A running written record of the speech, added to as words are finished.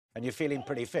and you're feeling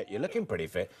pretty fit. You're looking pretty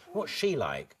fit. What's she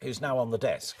like, who's now on the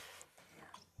desk?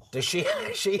 Does she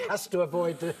has to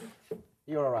avoid the...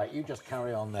 You're all right, you just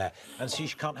carry on there. And she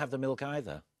can't have the milk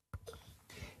either.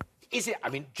 Is it, I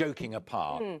mean, joking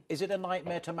apart, is it a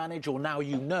nightmare to manage, or now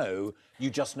you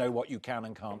just know what you can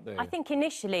and can't do? I think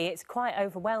initially it's quite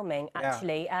overwhelming,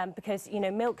 actually, because, you know,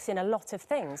 milk's in a lot of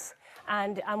things.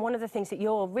 And one of the things that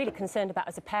you're really concerned about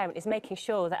as a parent is making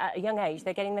sure that at a young age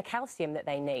they're getting the calcium that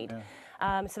they need.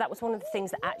 So that was one of the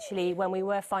things that actually, when we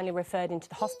were finally referred into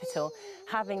the hospital,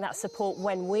 having that support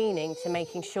when weaning to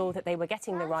making sure that they were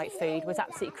getting the right food was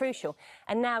absolutely crucial.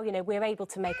 And now, you know, we're able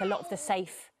to make a lot of the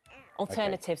safe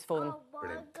alternatives for them.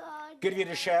 Brilliant. Good of you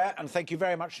to share, and thank you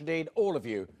very much indeed, all of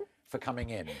you, for coming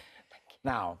in.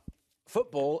 Now,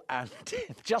 football, and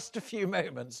in just a few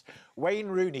moments, Wayne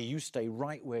Rooney, you stay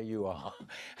right where you are,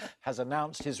 has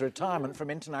announced his retirement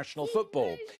from international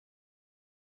football.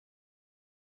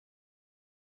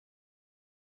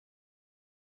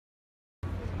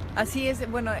 Así es,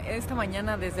 bueno, esta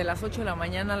mañana desde las 8 de la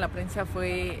mañana la prensa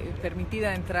fue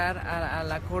permitida entrar a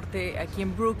la corte aquí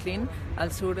en Brooklyn,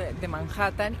 al sur de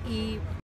Manhattan, y